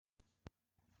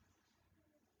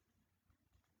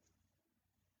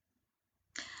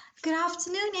Good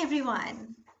afternoon,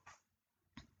 everyone.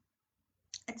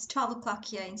 It's 12 o'clock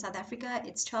here in South Africa.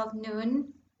 It's 12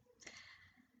 noon.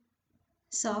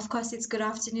 So, of course, it's good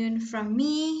afternoon from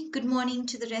me. Good morning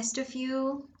to the rest of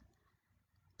you.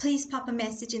 Please pop a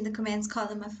message in the comments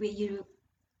column of where you're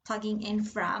plugging in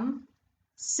from.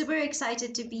 Super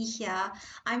excited to be here.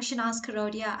 I'm Shinaaz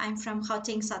Karodia. I'm from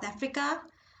Gauteng, South Africa.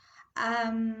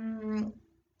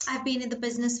 I've been in the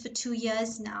business for 2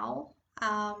 years now.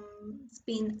 It's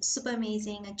been super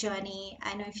amazing, a journey.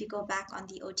 I know if you go back on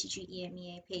the OTG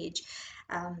EMEA page,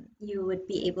 you would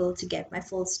be able to get my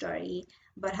full story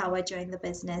about how I joined the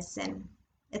business, and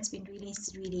it's been really,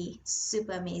 really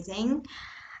super amazing.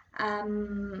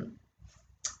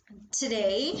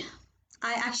 Today,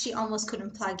 I actually almost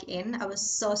couldn't plug in. I was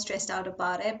so stressed out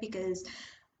about it because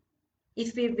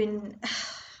if you're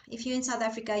in South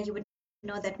Africa, you would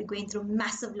know that we're going through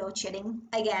massive load shedding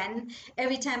again.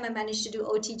 Every time I manage to do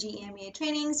OTG EMEA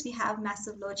trainings, we have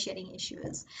massive load shedding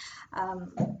issues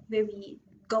where we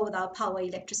go without power,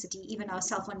 electricity. Even our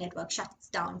cell phone network shuts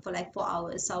down for like 4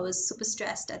 hours. So I was super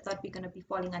stressed. I thought we're going to be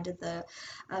falling under the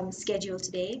schedule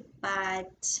today,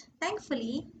 but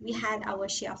thankfully we had our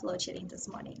share of load shedding this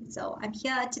morning. So I'm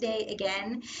here today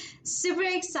again, super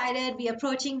excited. We're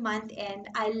approaching month end.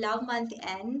 I love month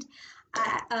end.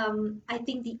 I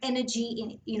think the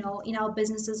energy in our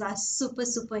businesses are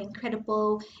super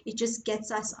incredible. It just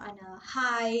gets us on a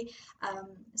high.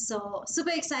 So super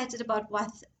excited about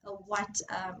what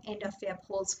end of Feb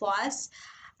holds for us.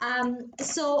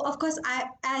 So of course,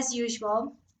 as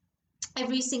usual,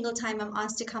 every single time I'm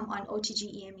asked to come on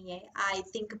OTG EMEA, I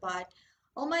think about,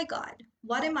 oh my God,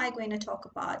 what am I going to talk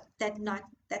about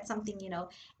that's something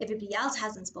everybody else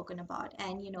hasn't spoken about,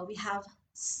 and we have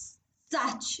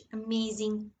such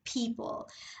amazing people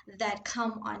that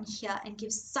come on here and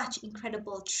give such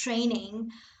incredible training.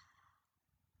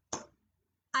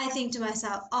 I think to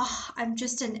myself, oh, I'm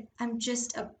just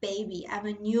a baby. I'm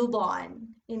a newborn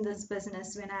in this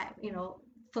business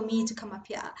for me to come up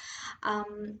here.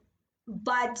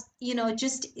 But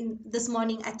just in this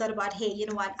morning I thought about, hey, you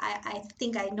know what, I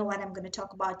think I know what I'm going to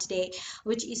talk about today,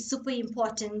 which is super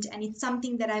important, and it's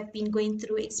something that I've been going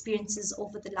through experiences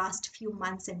over the last few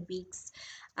months and weeks,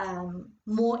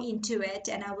 more into it,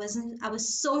 and I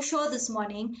was so sure this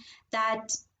morning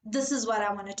that this is what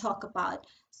I want to talk about.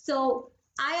 So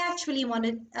I actually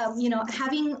wanted,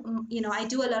 I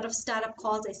do a lot of startup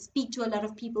calls. I speak to a lot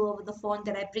of people over the phone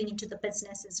that I bring into the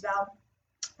business as well.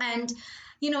 And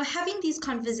having these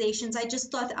conversations, I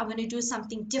just thought I want to do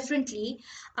something differently.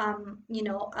 I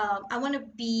want to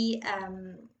be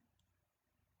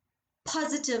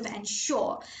positive and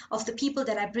sure of the people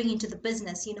that I bring into the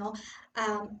business,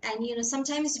 and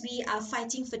sometimes we are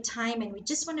fighting for time and we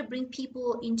just want to bring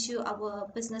people into our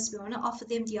business. We want to offer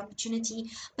them the opportunity,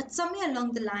 but somewhere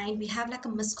along the line we have like a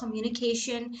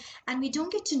miscommunication and we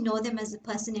don't get to know them as a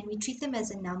person, and we treat them as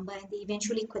a number, and they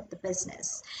eventually quit the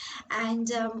business. And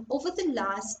over the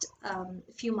last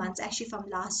few months, actually from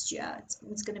last year,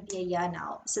 it's going to be a year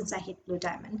now since I hit Blue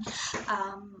Diamond.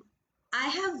 I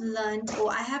have learned,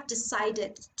 or I have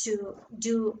decided to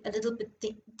do a little bit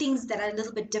things that are a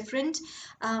little bit different,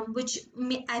 which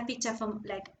I picked up from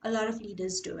like a lot of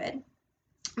leaders do it,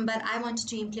 but I wanted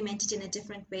to implement it in a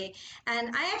different way.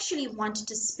 And I actually wanted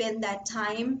to spend that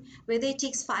time, whether it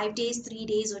takes 5 days, 3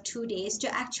 days, or 2 days,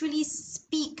 to actually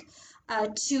speak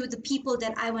to the people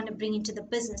that I want to bring into the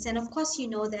business. And of course,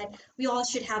 that we all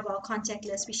should have our contact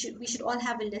list. We should all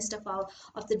have a list of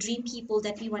the dream people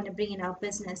that we want to bring in our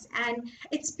business. And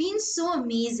it's been so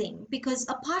amazing because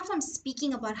apart from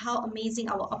speaking about how amazing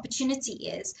our opportunity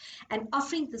is and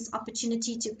offering this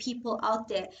opportunity to people out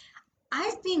there,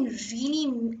 I've been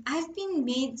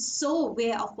made so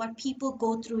aware of what people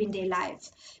go through in their life.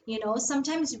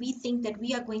 Sometimes we think that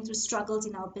we are going through struggles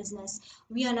in our business.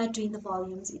 We are not doing the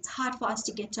volumes. It's hard for us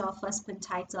to get to our first pin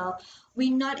title.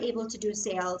 We're not able to do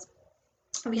sales.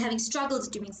 We're having struggles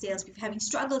doing sales. We're having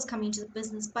struggles coming to the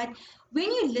business. But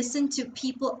when you listen to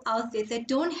people out there that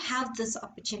don't have this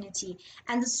opportunity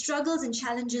and the struggles and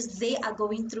challenges they are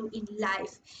going through in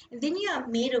life, and then you are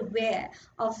made aware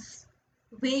of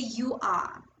where you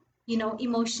are,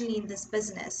 emotionally in this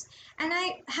business. And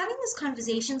I having these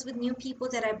conversations with new people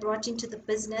that I brought into the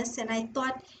business, and I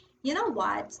thought, you know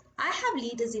what, I have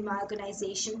leaders in my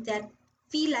organization that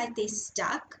feel like they're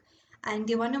stuck and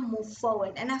they want to move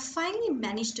forward. And I finally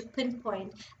managed to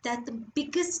pinpoint that the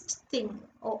biggest thing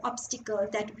or obstacle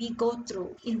that we go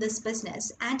through in this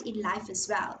business and in life as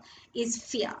well is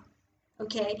fear.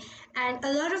 Okay, and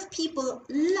a lot of people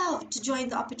love to join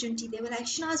the opportunity. They were like,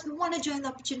 Shinaaz, we want to join the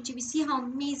opportunity. We see how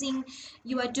amazing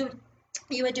you are doing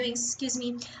you were doing, excuse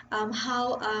me,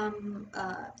 how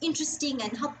interesting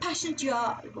and how passionate you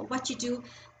are about what you do.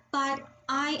 But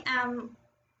I am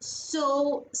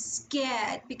so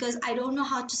scared because I don't know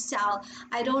how to sell.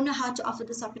 I don't know how to offer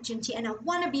this opportunity, and I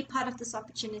want to be part of this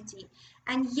opportunity.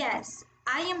 And yes,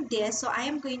 I am there, so I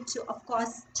am going to, of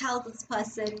course, tell this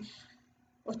person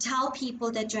or tell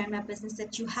people that join my business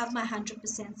that you have my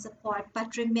 100% support.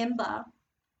 But remember,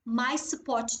 my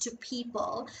support to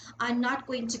people are not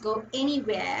going to go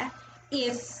anywhere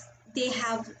if they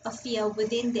have a fear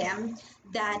within them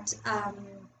that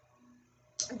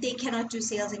they cannot do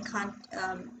sales and can't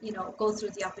go through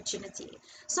the opportunity.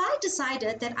 So I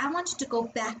decided that I wanted to go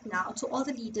back now to all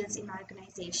the leaders in my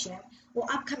organization or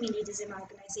upcoming leaders in my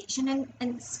organization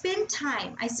and spend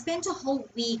time. I spent a whole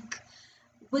week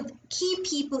with key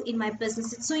people in my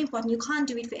business. It's so important. You can't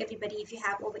do it for everybody if you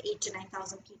have over 8 to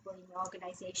 9,000 people in your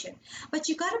organization. But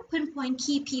you got to pinpoint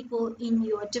key people in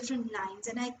your different lines.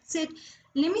 And I said,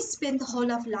 let me spend the whole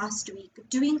of last week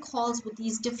doing calls with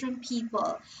these different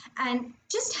people and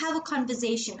just have a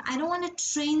conversation. I don't want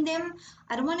to train them.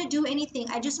 I don't want to do anything.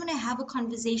 I just want to have a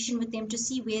conversation with them to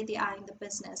see where they are in the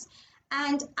business.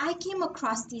 And I came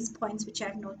across these points, which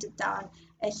I've noted down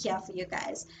here for you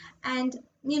guys. And,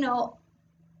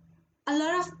 a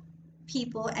lot of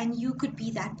people, and you could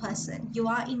be that person. You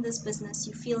are in this business,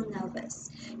 you feel nervous.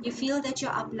 You feel that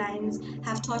your uplines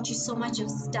have taught you so much of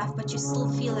stuff, but you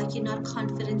still feel like you're not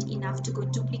confident enough to go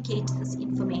duplicate this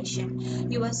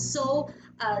information. You are so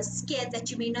scared that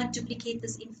you may not duplicate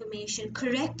this information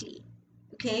correctly.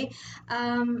 Okay,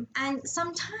 and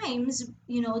sometimes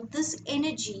this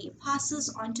energy passes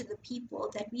on to the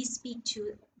people that we speak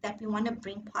to, that we want to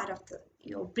bring part of the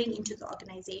bring into the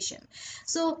organization.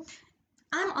 So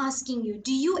I'm asking you,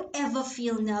 do you ever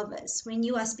feel nervous when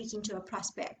you are speaking to a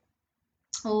prospect?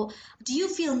 Or do you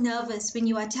feel nervous when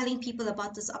you are telling people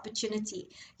about this opportunity?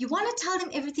 You want to tell them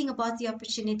everything about the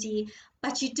opportunity,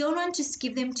 but you don't want to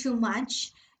give them too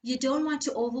much. You don't want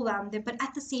to overwhelm them, but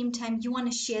at the same time, you want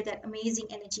to share that amazing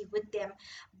energy with them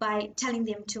by telling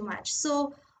them too much.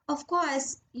 So, of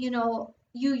course, you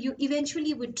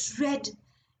eventually would dread.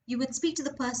 You would speak to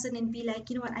the person and be like,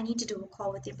 you know what, I need to do a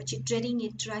call with you, but you're dreading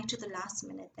it right to the last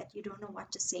minute that you don't know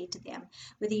what to say to them,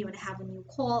 whether you want to have a new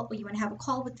call or you want to have a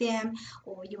call with them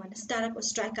or you want to start up or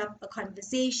strike up a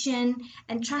conversation.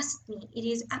 And trust me, it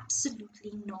is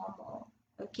absolutely normal.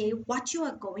 Okay, what you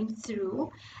are going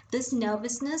through, this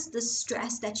nervousness, this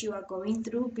stress that you are going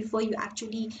through before you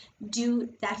actually do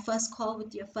that first call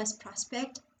with your first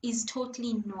prospect is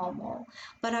totally normal.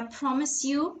 But I promise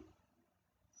you,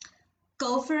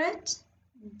 go for it,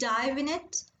 dive in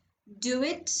it, do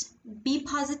it, be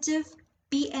positive,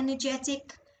 be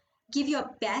energetic, give your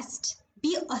best,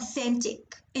 be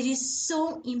authentic. It is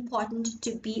so important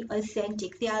to be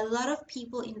authentic. There are a lot of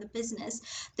people in the business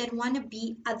that want to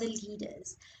be other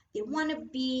leaders. They want to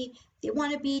be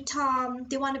Tom,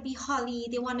 they want to be Holly,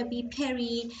 they want to be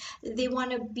Perry, they want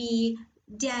to be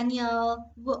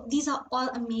Daniel. Well, these are all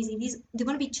amazing. They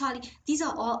want to be Charlie. These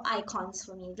are all icons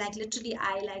for me. Like literally,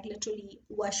 I like literally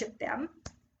worship them.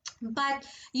 But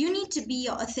you need to be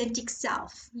your authentic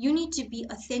self. You need to be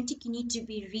authentic. You need to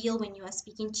be real when you are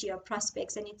speaking to your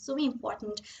prospects. And it's so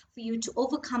important for you to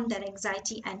overcome that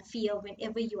anxiety and fear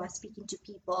whenever you are speaking to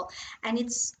people. And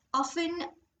it's often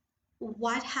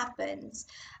what happens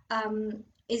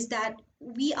is that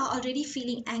we are already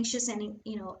feeling anxious and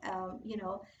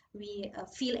we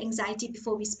feel anxiety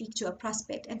before we speak to a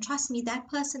prospect, and trust me, that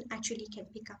person actually can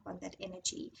pick up on that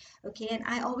energy. Okay, and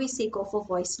I always say go for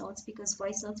voice notes, because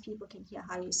voice notes, people can hear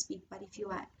how you speak. But if you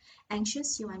are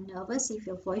anxious, you are nervous, if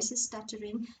your voice is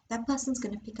stuttering, that person's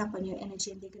going to pick up on your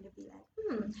energy and they're going to be like,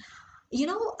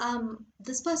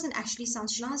 this person actually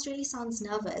sounds, Shinaaz really sounds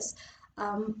nervous.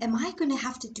 Am I going to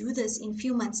have to do this in a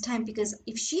few months' time? Because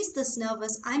if she's this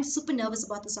nervous, I'm super nervous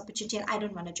about this opportunity and I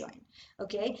don't want to join.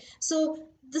 Okay, so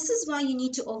this is why you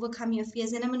need to overcome your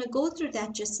fears. And I'm going to go through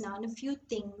that just now, and a few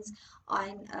things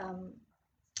on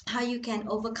how you can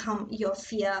overcome your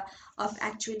fear of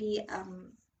actually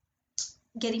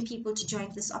getting people to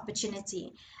join this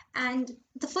opportunity. And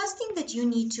the first thing that you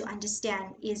need to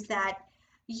understand is that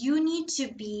you need to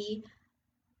be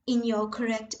in your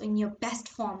best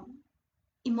form,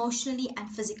 emotionally and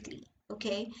physically.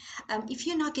 Okay, if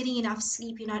you're not getting enough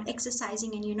sleep, you're not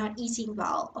exercising, and you're not eating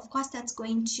well, of course that's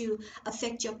going to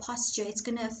affect your posture, it's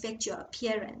going to affect your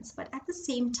appearance. But at the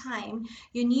same time,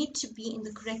 you need to be in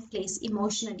the correct place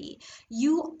emotionally.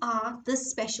 You are this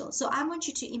special. So I want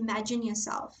you to imagine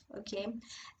yourself. Okay,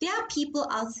 there are people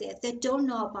out there that don't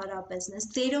know about our business,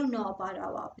 they don't know about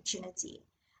our opportunity.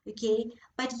 Okay,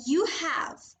 but you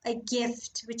have a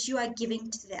gift which you are giving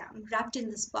to them wrapped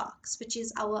in this box, which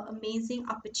is our amazing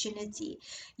opportunity.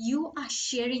 You are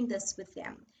sharing this with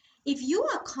them. If you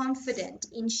are confident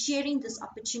in sharing this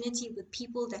opportunity with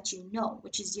people that you know,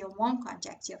 which is your warm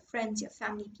contacts, your friends, your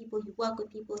family, people you work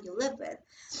with, people you live with,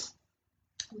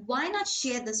 why not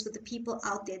share this with the people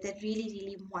out there that really,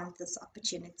 really want this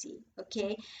opportunity?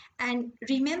 Okay. And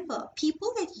remember,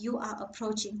 people that you are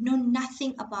approaching know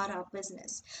nothing about our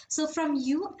business. So, from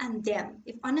you and them,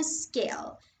 if on a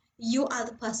scale, you are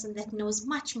the person that knows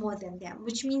much more than them,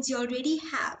 which means you already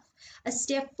have a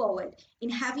step forward in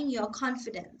having your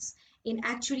confidence in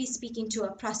actually speaking to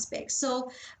a prospect.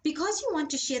 So, because you want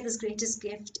to share this greatest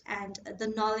gift and the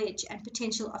knowledge and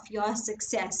potential of your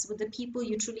success with the people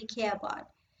you truly care about,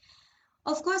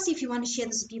 of course, if you want to share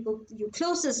this with people you're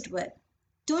closest with,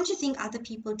 don't you think other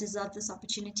people deserve this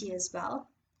opportunity as well?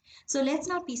 So let's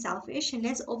not be selfish and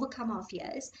let's overcome our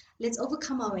fears. Let's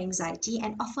overcome our anxiety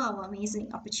and offer our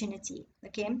amazing opportunity.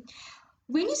 Okay.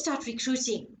 When you start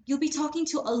recruiting, you'll be talking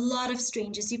to a lot of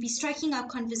strangers. You'll be striking up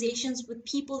conversations with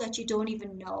people that you don't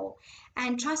even know.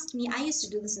 And trust me, I used to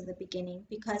do this in the beginning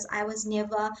because I was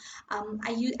never,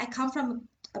 I come from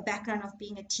a background of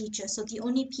being a teacher. So the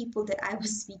only people that I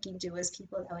was speaking to was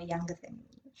people that were younger than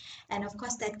me. And of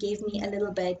course, that gave me a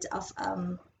little bit of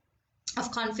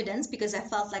confidence because I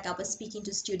felt like I was speaking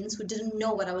to students who didn't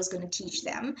know what I was going to teach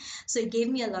them. So it gave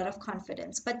me a lot of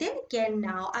confidence. But then again,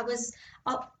 now I was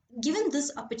given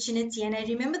this opportunity, and I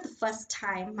remember the first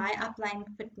time my upline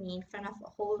put me in front of a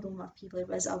whole room of people. It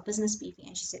was our business briefing,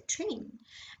 and she said, "Train,"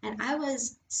 and I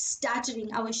was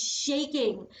stuttering, I was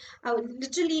shaking, I was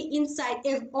literally inside.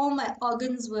 All my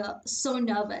organs were so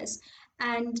nervous,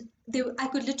 and I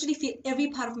could literally feel every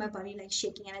part of my body like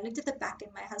shaking. And I looked at the back,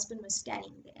 and my husband was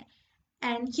standing there,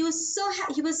 and he was so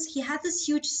he had this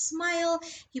huge smile.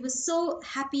 He was so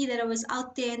happy that I was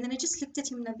out there. And then I just looked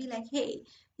at him and I'd be like, "Hey,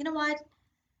 you know what,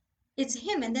 it's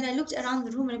him." And then I looked around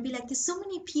the room and I'd be like, "There's so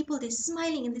many people, they're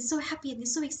smiling and they're so happy and they're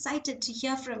so excited to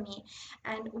hear from me,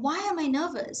 and why am I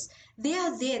nervous? They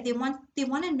are there, they want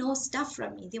to know stuff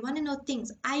from me, they want to know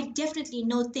things. I definitely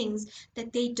know things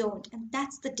that they don't." And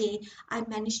that's the day I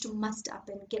managed to muster up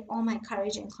and get all my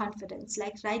courage and confidence.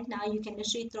 Like right now, you can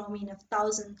literally throw me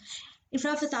in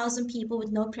front of 1,000 people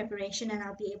with no preparation, and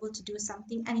I'll be able to do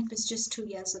something. And it was just 2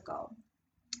 years ago,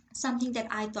 something that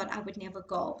I thought I would never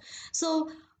go. So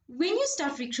when you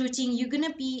start recruiting, you're going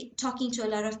to be talking to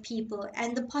a lot of people,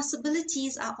 and the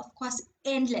possibilities are, of course,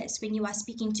 endless when you are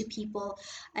speaking to people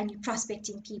and you're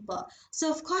prospecting people.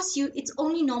 So, of course, it's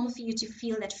only normal for you to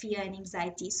feel that fear and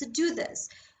anxiety. So, do this.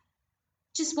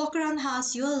 Just walk around the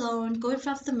house, you alone, go in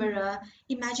front of the mirror,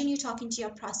 imagine you talking to your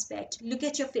prospect, look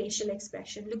at your facial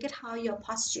expression, look at how your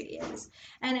posture is.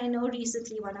 And I know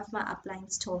recently one of my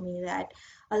uplines told me that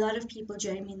a lot of people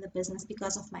join me in the business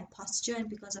because of my posture and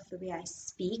because of the way I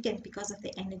speak and because of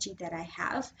the energy that I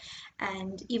have.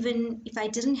 And even if I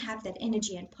didn't have that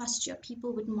energy and posture,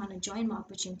 people wouldn't want to join my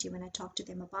opportunity when I talk to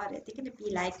them about it. They're going to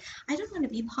be like, I don't want to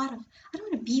be I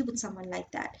don't want to be with someone like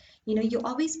that. You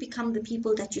always become the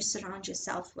people that you surround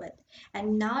yourself with.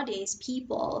 And nowadays,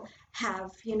 people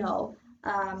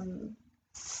um,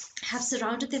 have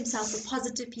surrounded themselves with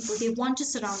positive people. They want to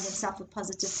surround themselves with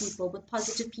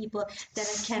positive people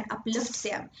that can uplift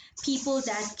them, people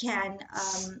that can,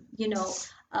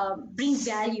 bring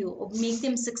value or make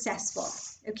them successful.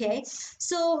 Okay,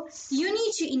 so you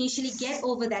need to initially get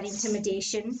over that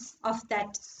intimidation of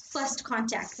that first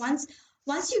contact.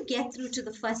 Once you get through to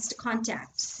the first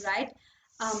contact, right?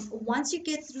 Once you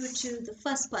get through to the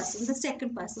first person, the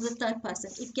second person, the third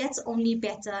person, it gets only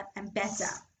better and better.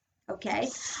 Okay.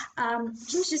 Can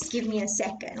you just give me a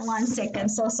second? 1 second.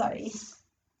 So sorry.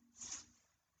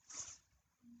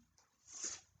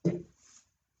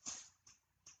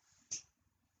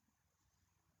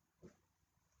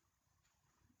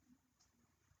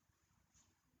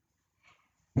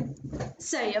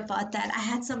 Sorry about that. I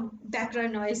had some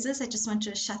background noises. I just want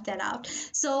to shut that out.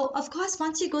 So, of course,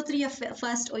 once you go through your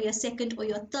first or your second or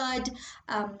your third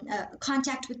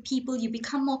contact with people, you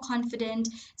become more confident,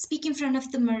 speak in front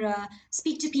of the mirror,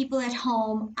 speak to people at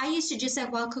home. I used to just,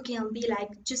 like, while cooking, I'll be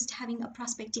like just having a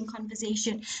prospecting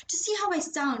conversation to see how I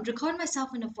sound, record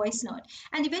myself in a voice note.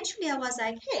 And eventually I was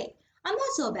like, hey, I'm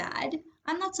not so bad.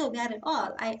 I'm not so bad at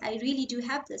all. I really do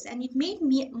have this. And it made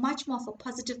me much more of a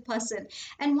positive person.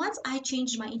 And once I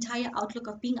changed my entire outlook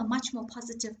of being a much more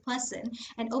positive person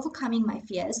and overcoming my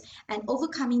fears and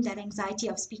overcoming that anxiety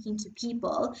of speaking to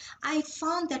people, I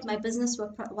found that my business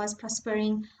was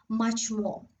prospering much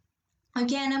more.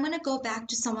 Okay, and I'm going to go back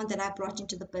to someone that I brought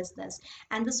into the business.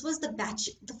 And this was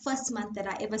the first month that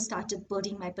I ever started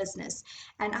building my business.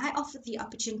 And I offered the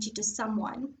opportunity to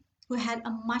someone who had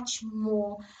a much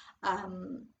more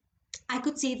um, I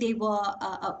could say they were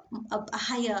a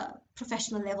higher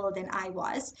professional level than I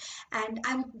was. And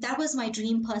that was my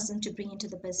dream person to bring into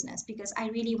the business because I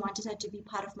really wanted her to be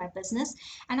part of my business.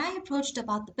 And I approached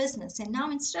about the business. And now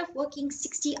instead of working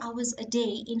 60 hours a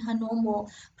day in her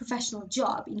normal professional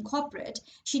job in corporate,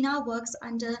 she now works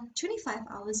under 25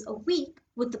 hours a week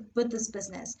with this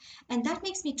business. And that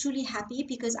makes me truly happy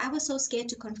because I was so scared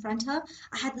to confront her.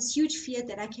 I had this huge fear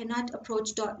that I cannot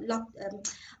approach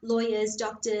lawyers,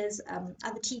 doctors,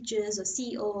 other teachers, or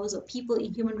CEOs, or people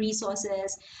in human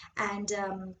resources. And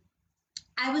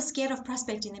I was scared of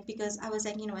prospecting them because I was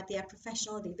like, you know what, they are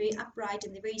professional, they're very upright,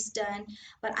 and they're very stern.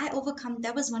 But I overcome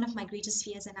that was one of my greatest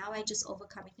fears, and now I just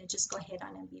overcome it and just go head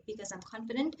on and be because I'm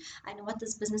confident. I know what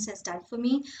this business has done for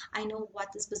me. I know what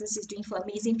this business is doing for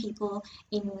amazing people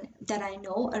in that I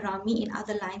know around me in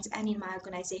other lines and in my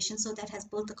organization. So that has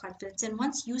built the confidence. And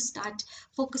once you start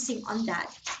focusing on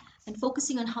that and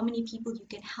focusing on how many people you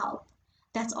can help,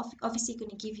 that's obviously going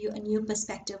to give you a new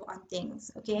perspective on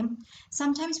things. Okay,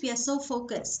 sometimes we are so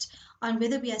focused on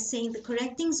whether we are saying the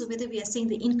correct things or whether we are saying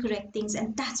the incorrect things,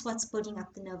 and that's what's building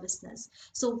up the nervousness.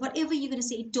 So whatever you're going to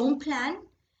say, don't plan.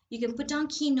 You can put down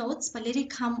keynotes, but let it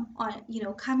come on,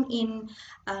 come in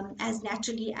as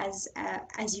naturally as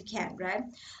you can, right?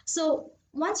 So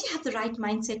once you have the right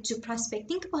mindset to prospect,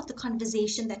 think about the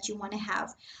conversation that you want to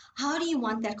have. How do you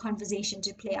want that conversation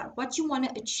to play out? What you want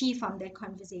to achieve from that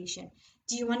conversation?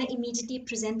 Do you want to immediately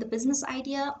present the business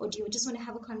idea, or do you just want to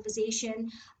have a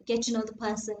conversation, get to know the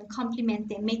person, compliment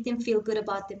them, make them feel good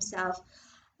about themselves,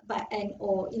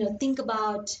 or think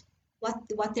about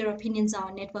what their opinions are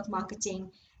on network marketing?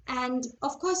 And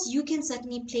of course, you can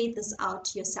certainly play this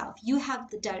out yourself. You have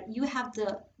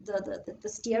the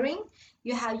steering.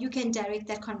 You can direct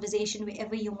that conversation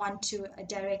wherever you want to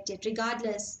direct it.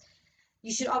 Regardless,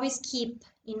 you should always keep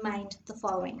in mind the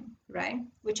following, right?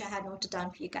 Which I had noted down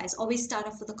for you guys. Always start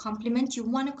off with a compliment. You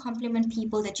want to compliment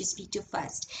people that you speak to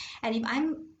first. And if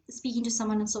I'm speaking to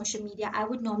someone on social media, I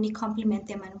would normally compliment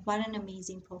them on what an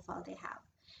amazing profile they have.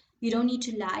 You don't need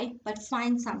to lie, but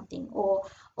find something. Or,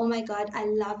 oh my God, I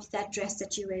love that dress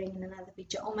that you're wearing in another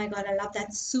picture. Oh my God, I love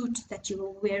that suit that you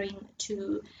were wearing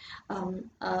to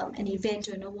an event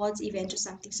or an awards event or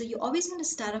something. So you're always going to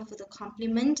start off with a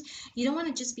compliment. You don't want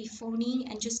to just be phony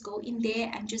and just go in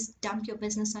there and just dump your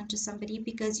business onto somebody,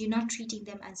 because you're not treating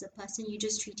them as a person. You're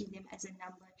just treating them as a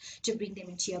number to bring them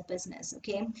into your business.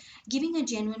 Okay. Giving a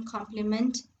genuine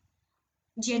compliment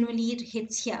generally it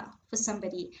hits here for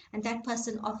somebody, and that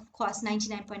person, of course,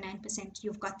 99.9%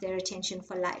 you've got their attention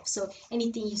for life. So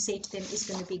anything you say to them is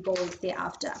going to be gold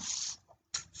thereafter.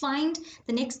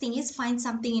 The next thing is find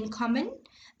something in common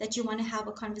that you want to have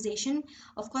a conversation.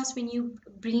 Of course, when you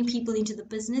bringing people into the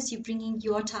business, you're bringing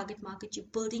your target market, you're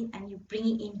building and you're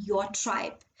bringing in your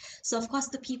tribe. So of course,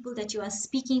 the people that you are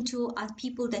speaking to are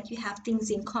people that you have things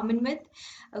in common with.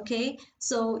 Okay,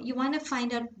 so you want to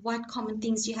find out what common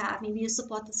things you have. Maybe you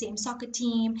support the same soccer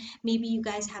team, maybe you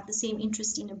guys have the same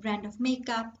interest in a brand of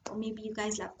makeup, or maybe you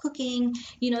guys love cooking.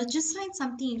 Just find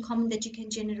something in common that you can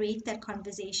generate that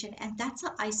conversation, and that's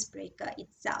an icebreaker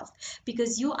itself,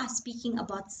 because you are speaking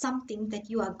about something that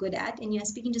you are good at, and you are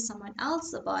speaking to someone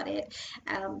else about it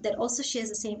that also shares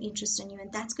the same interest in you.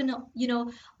 And that's gonna,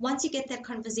 once you get that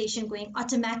conversation going,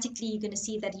 automatically you're going to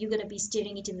see that you're going to be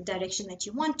steering it in the direction that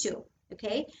you want to.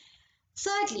 Okay.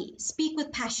 Thirdly, speak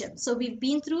with passion. So we've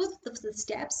been through the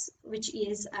steps, which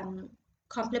is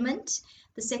compliment.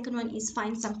 The second one is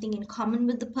find something in common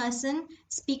with the person.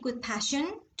 Speak with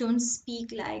passion. Don't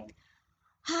speak like,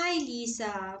 "Hi,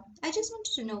 Lisa. I just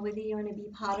wanted to know whether you want to be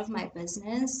part of my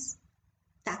business."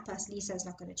 That person, Lisa, is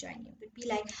not going to join you. But be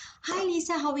like, "Hi,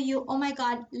 Lisa, how are you? Oh my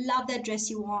God, love that dress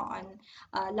you wore on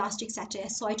last week Saturday. I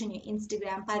saw it on your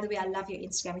Instagram. By the way, I love your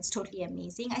Instagram. It's totally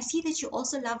amazing. I see that you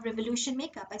also love Revolution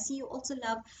makeup. I see you also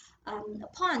love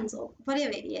Pond's or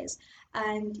whatever it is."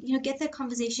 And, get that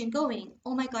conversation going.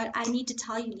 "Oh my God, I need to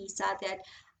tell you, Lisa, that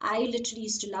I literally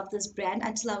used to love this brand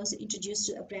until I was introduced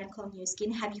to a brand called New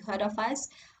Skin. Have you heard of us?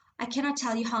 I cannot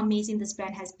tell you how amazing this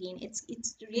brand has been. It's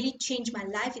really changed my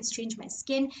life. It's changed my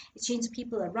skin. It's changed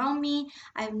people around me.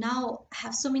 I now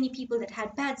have so many people that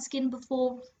had bad skin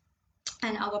before,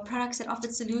 and our products that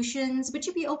offered solutions. Would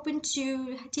you be open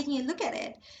to taking a look at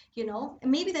it?"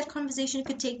 Maybe that conversation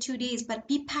could take 2 days, but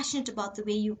be passionate about the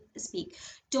way you speak.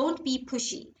 Don't be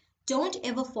pushy. Don't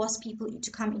ever force people to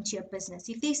come into your business.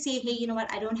 If they say, "Hey, you know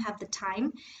what, I don't have the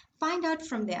time," find out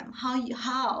from them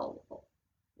how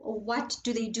what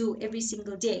do they do every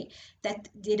single day that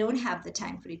they don't have the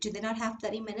time for it? Do they not have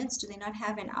 30 minutes? Do they not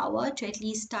have an hour to at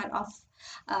least start off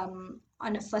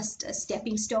on a first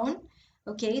stepping stone?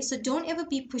 Okay, so don't ever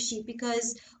be pushy,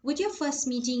 because with your first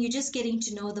meeting, you're just getting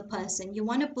to know the person. You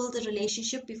want to build a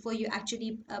relationship before you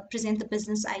actually present the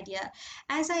business idea.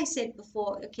 As I said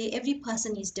before, okay, every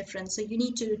person is different. So you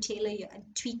need to tailor and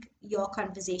tweak your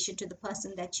conversation to the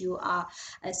person that you are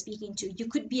speaking to. You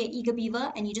could be an eager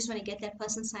beaver and you just want to get that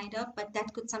person signed up, but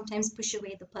that could sometimes push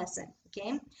away the person.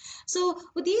 Okay, so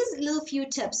with these little few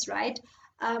tips, right?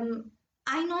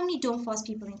 I normally don't force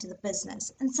people into the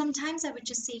business. And sometimes I would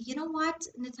just say, you know what,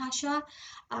 Natasha,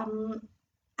 um,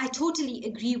 I totally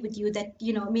agree with you that,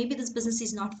 maybe this business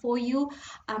is not for you.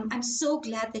 I'm so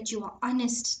glad that you are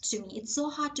honest to me. It's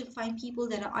so hard to find people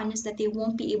that are honest, that they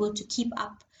won't be able to keep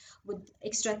up with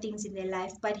extra things in their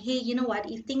life. But hey, you know what?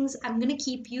 If things, I'm going to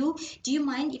keep you. Do you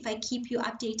mind if I keep you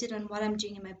updated on what I'm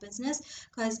doing in my business?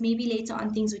 Because maybe later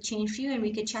on things would change for you and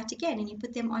we could chat again, and you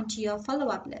put them onto your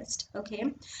follow-up list. Okay.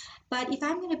 But if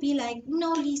I'm going to be like,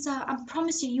 no, Lisa, I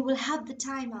promise you, you will have the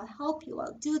time. I'll help you.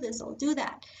 I'll do this. I'll do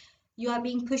that. You are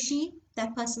being pushy.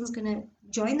 That person's going to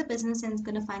join the business and is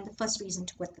going to find the first reason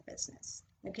to quit the business.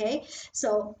 Okay.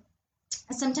 So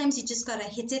sometimes you just got to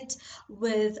hit it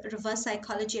with reverse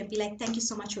psychology and be like, thank you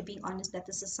so much for being honest that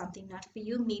this is something not for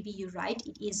you. Maybe you're right,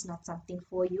 it is not something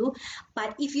for you.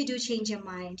 But if you do change your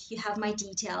mind, you have my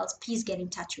details, please get in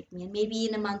touch with me, and maybe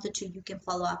in a month or two you can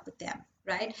follow up with them,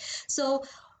 right? So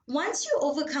once you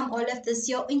overcome all of this,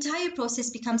 your entire process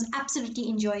becomes absolutely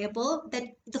enjoyable. That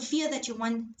the fear that you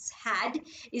once had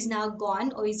is now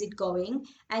gone, or is it going?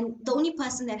 And the only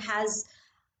person that has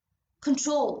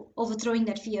control over throwing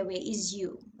that fear away is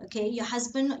you. Okay, your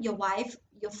husband, your wife,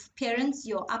 your parents,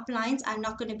 your uplines are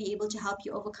not going to be able to help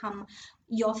you overcome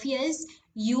your fears.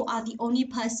 You are the only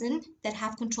person that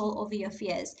have control over your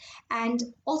fears. And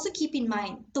also keep in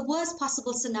mind, the worst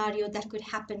possible scenario that could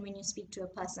happen when you speak to a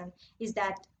person is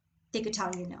that they could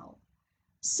tell you no.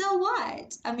 So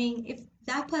what? I mean, if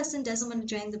that person doesn't want to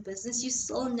join the business, you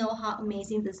still know how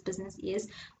amazing this business is.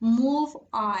 Move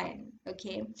on,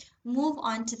 okay? Move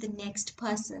on to the next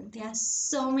person. There are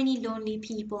so many lonely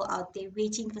people out there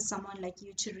waiting for someone like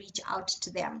you to reach out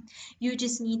to them. You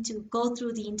just need to go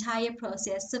through the entire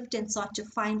process, sift and sort, to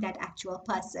find that actual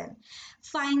person.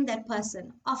 Find that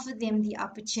person, offer them the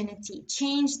opportunity,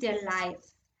 change their life,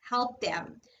 help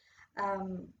them.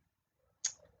 Um,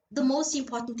 the most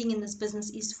important thing in this business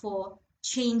is for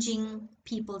changing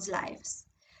people's lives,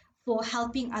 for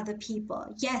helping other people.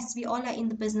 Yes, we all are in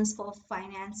the business for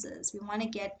finances. We want to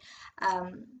get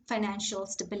financial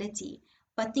stability.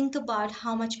 But think about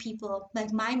how much people,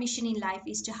 like my mission in life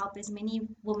is to help as many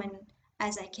women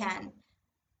as I can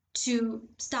to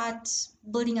start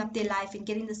building up their life and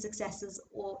getting the successes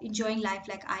or enjoying life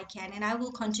like I can. And I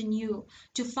will continue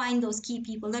to find those key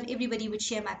people. Not everybody would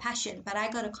share my passion, but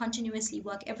I got to continuously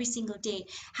work every single day,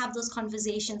 have those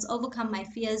conversations, overcome my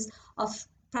fears of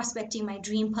prospecting my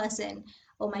dream person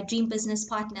or my dream business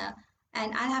partner.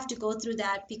 And I have to go through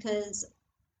that, because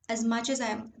as much as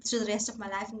I'm through the rest of my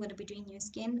life, I'm going to be doing new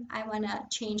skin. I want to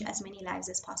change as many lives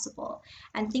as possible.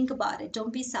 And think about it.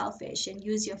 Don't be selfish and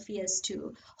use your fears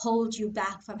to hold you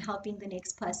back from helping the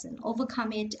next person.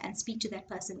 Overcome it and speak to that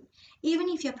person. Even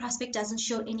if your prospect doesn't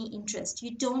show any interest,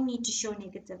 you don't need to show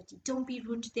negativity. Don't be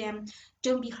rude to them.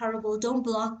 Don't be horrible. Don't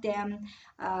block them.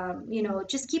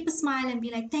 Just keep a smile and be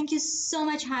like, thank you so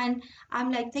much, Han.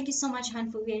 I'm like, thank you so much,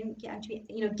 Han, for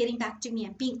getting back to me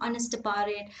and being honest about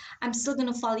it. I'm still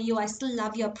going to follow you. I still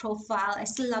love your profile. I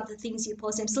still love the things you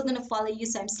post. I'm still going to follow you.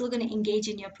 So I'm still going to engage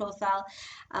in your profile.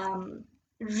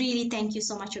 Really, thank you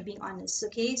so much for being honest.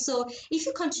 Okay. So if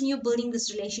you continue building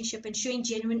this relationship and showing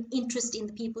genuine interest in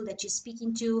the people that you're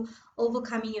speaking to,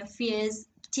 overcoming your fears,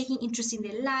 taking interest in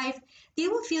their life, they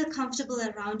will feel comfortable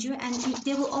around you, and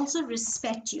they will also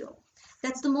respect you.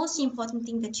 That's the most important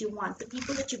thing that you want. The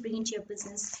people that you bring into your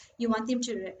business, you want them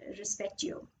to respect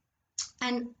you.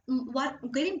 And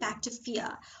getting back to fear,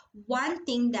 one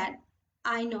thing that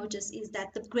I notice is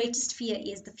that the greatest fear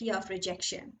is the fear of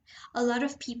rejection. A lot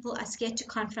of people are scared to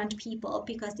confront people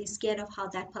because they're scared of how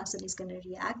that person is going to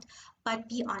react. But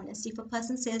be honest, if a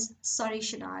person says, sorry,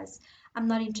 Shinaaz, I'm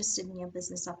not interested in your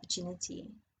business opportunity,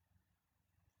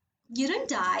 you didn't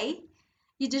die.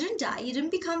 You didn't die. You didn't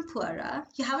become poorer.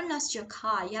 You haven't lost your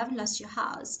car. You haven't lost your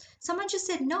house. Someone just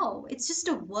said no. It's just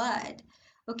a word.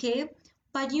 Okay.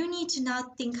 But you need to now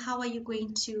think, how are you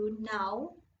going to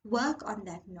now work on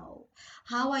that no?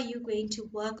 How are you going to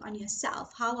work on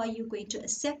yourself? How are you going to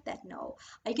accept that no?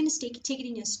 Are you going to take it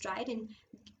in your stride and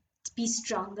be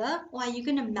stronger, or are you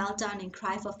going to melt down and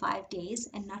cry for 5 days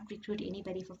and not recruit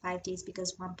anybody for 5 days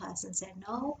because one person said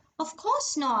no? Of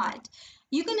course not.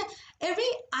 You're going to,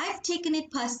 I've taken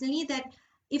it personally that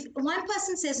if one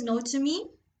person says no to me,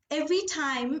 every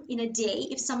time in a day,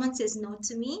 if someone says no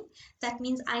to me, that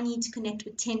means I need to connect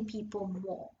with 10 people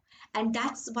more. And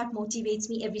that's what motivates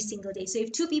me every single day. So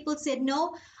if 2 people said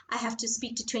no, I have to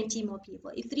speak to 20 more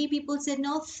people. If 3 people said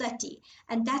no, 30.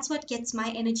 And that's what gets my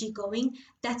energy going.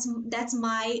 That's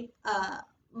my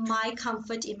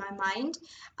comfort in my mind.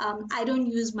 I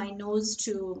don't use my nose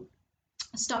to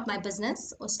stop my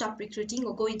business or stop recruiting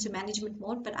or go into management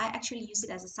mode, but I actually use it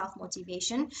as a self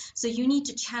motivation. So you need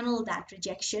to channel that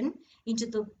rejection into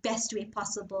the best way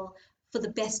possible, for the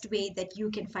best way that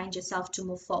you can find yourself to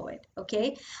move forward.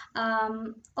 Okay.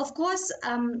 Of course,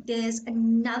 there's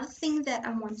another thing that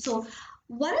I want. So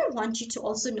what I want you to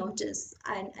also notice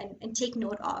and take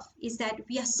note of is that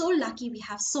we are so lucky, we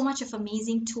have so much of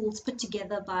amazing tools put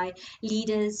together by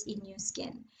leaders in New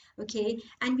Skin. Okay,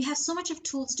 and we have so much of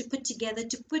tools to put together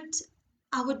to put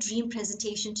our dream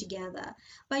presentation together.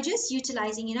 By just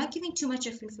utilizing, you're not giving too much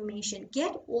of information.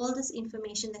 Get all this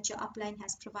information that your upline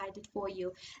has provided for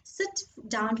you. Sit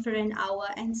down for an hour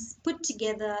and put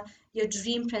together your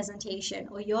dream presentation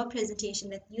or your presentation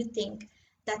that you think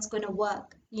that's going to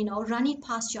work. Run it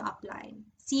past your upline,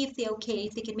 see if they're okay,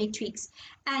 if they can make tweaks,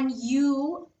 and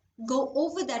you go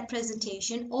over that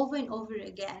presentation over and over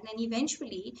again, and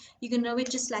eventually you can know it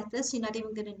just like this. You're not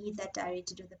even going to need that diary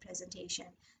to do the presentation.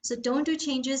 So don't do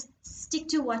changes, stick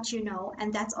to what you know,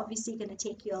 and that's obviously going to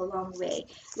take you a long way.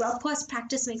 Well, of course,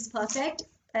 practice makes perfect,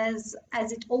 as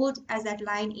old as that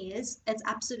line is. It's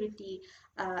absolutely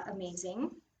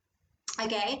amazing.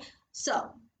 Okay,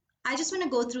 so I just want to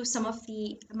go through some of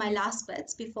my last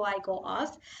bits before I go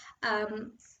off.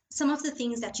 Some of the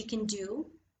things that you can do,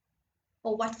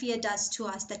 or what fear does to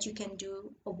us, that you can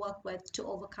do or work with to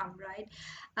overcome, right?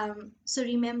 So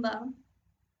remember,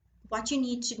 what you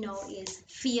need to know is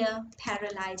fear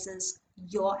paralyzes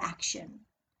your action.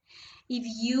 If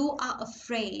you are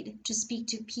afraid to speak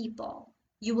to people,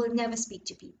 you will never speak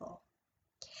to people.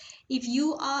 If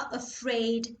you are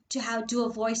afraid to do a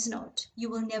voice note, you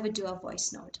will never do a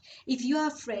voice note. If you are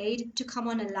afraid to come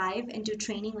on a live and do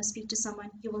training or speak to someone,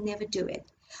 you will never do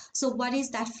it. So what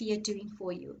is that fear doing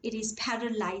for you? It is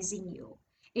paralyzing you.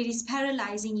 It is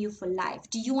paralyzing you for life.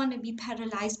 Do you want to be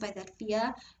paralyzed by that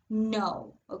fear?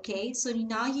 No. Okay. So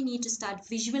now you need to start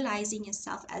visualizing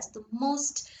yourself as the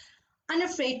most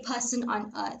unafraid person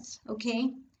on earth.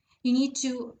 Okay. You need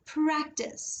to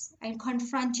practice and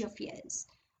confront your fears.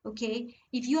 Okay.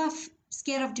 If you are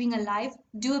scared of doing a live,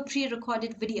 do a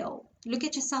pre-recorded video. Look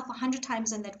at yourself 100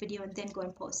 times on that video and then go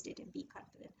and post it and be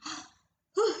confident.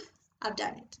 I've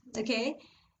done it. Okay.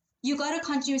 You got to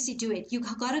continuously do it. You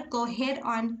got to go head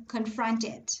on, confront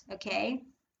it. Okay.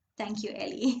 Thank you,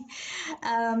 Ellie.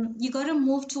 You got to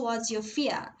move towards your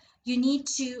fear. You need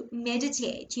to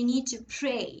meditate. You need to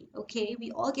pray. Okay. We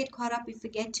all get caught up. We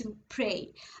forget to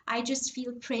pray. I just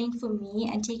feel praying for me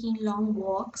and taking long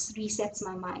walks resets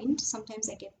my mind.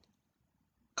 Sometimes I get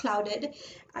clouded.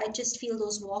 I just feel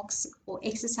those walks or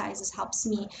exercises helps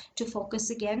me to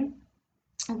focus again.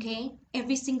 Okay.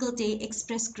 Every single day,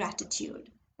 express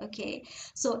gratitude. Okay,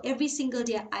 so every single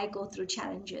day I go through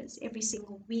challenges. Every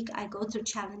single week I go through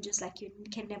challenges like you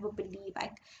can never believe.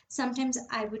 Sometimes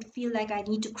I would feel like I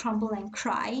need to crumble and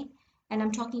cry. And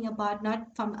I'm talking about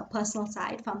not from a personal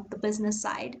side, from the business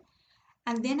side.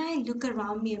 And then I look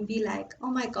around me and be like,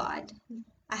 oh my God,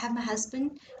 I have my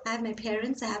husband, I have my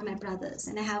parents, I have my brothers,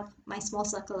 and I have my small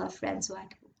circle of friends who I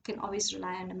can always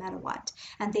rely on no matter what.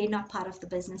 And they're not part of the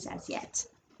business as yet.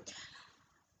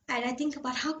 And I think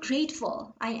about how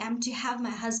grateful I am to have my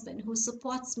husband who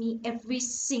supports me every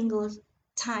single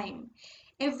time.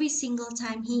 Every single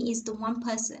time, he is the one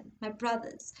person. My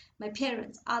brothers, my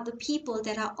parents are the people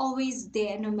that are always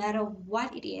there no matter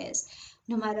what it is,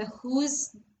 no matter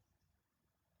who's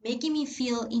making me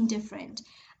feel indifferent.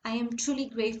 I am truly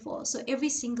grateful. So every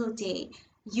single day,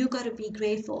 you got to be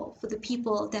grateful for the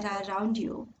people that are around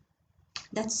you,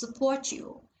 that support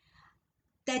you,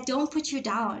 that don't put you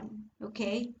down,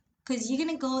 okay? Because you're going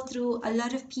to go through a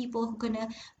lot of people who are going to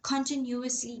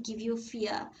continuously give you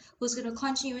fear, who's going to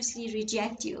continuously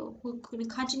reject you, who's going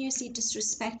to continuously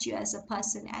disrespect you as a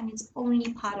person, and it's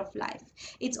only part of life.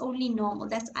 It's only normal.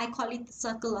 I call it the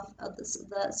circle of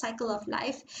the cycle of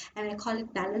life, and I call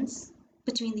it balance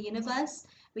between the universe,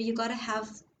 where you got to have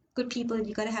good people and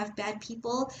you got to have bad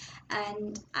people.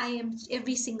 And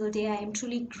every single day I am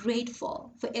truly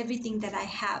grateful for everything that I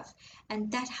have,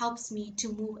 and that helps me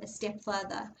to move a step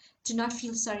further, to not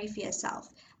feel sorry for yourself.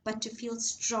 but to feel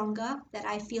stronger, that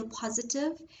I feel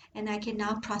positive and I can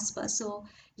now prosper. So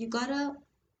you gotta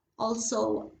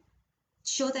also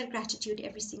show that gratitude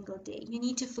every single day. You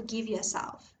need to forgive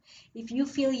yourself. If you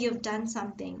feel you've done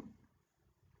something,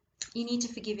 you need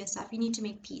to forgive yourself. You need to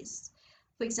make peace.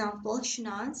 For example,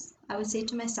 Shinaaz, I would say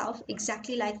to myself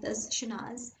exactly like this: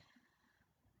 Shinaaz,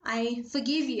 I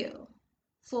forgive you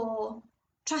for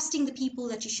trusting the people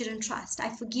that you shouldn't trust. I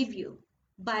forgive you.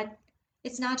 But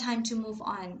it's now time to move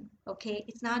on, okay?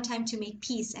 It's now time to make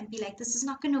peace and be like, this is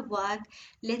not going to work.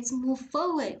 Let's move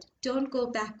forward. Don't go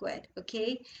backward,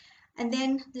 okay? And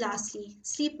then lastly,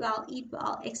 sleep well, eat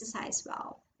well, exercise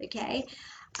well, okay?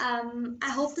 I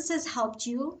hope this has helped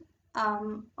you.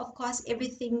 Of course,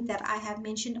 everything that I have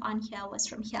mentioned on here was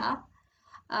from here,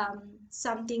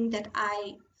 something that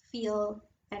I feel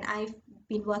and I've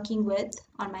been working with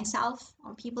on myself,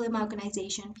 on people in my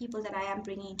organization, people that I am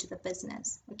bringing into the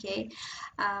business. Okay.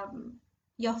 Um,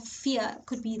 your fear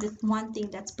could be the one thing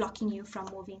that's blocking you from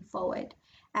moving forward.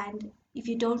 And if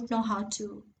you don't know how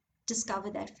to discover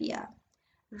that fear,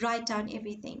 write down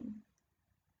everything.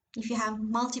 If you have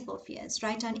multiple fears,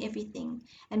 write down everything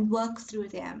and work through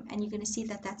them, and you're going to see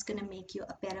that that's going to make you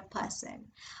a better person.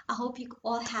 I hope you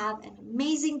all have an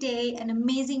amazing day, an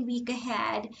amazing week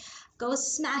ahead. Go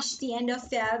smash the end of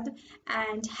Feb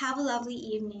and have a lovely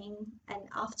evening and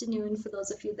afternoon for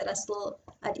those of you that are still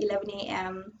at 11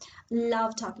 a.m.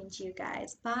 Love talking to you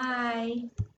guys. Bye.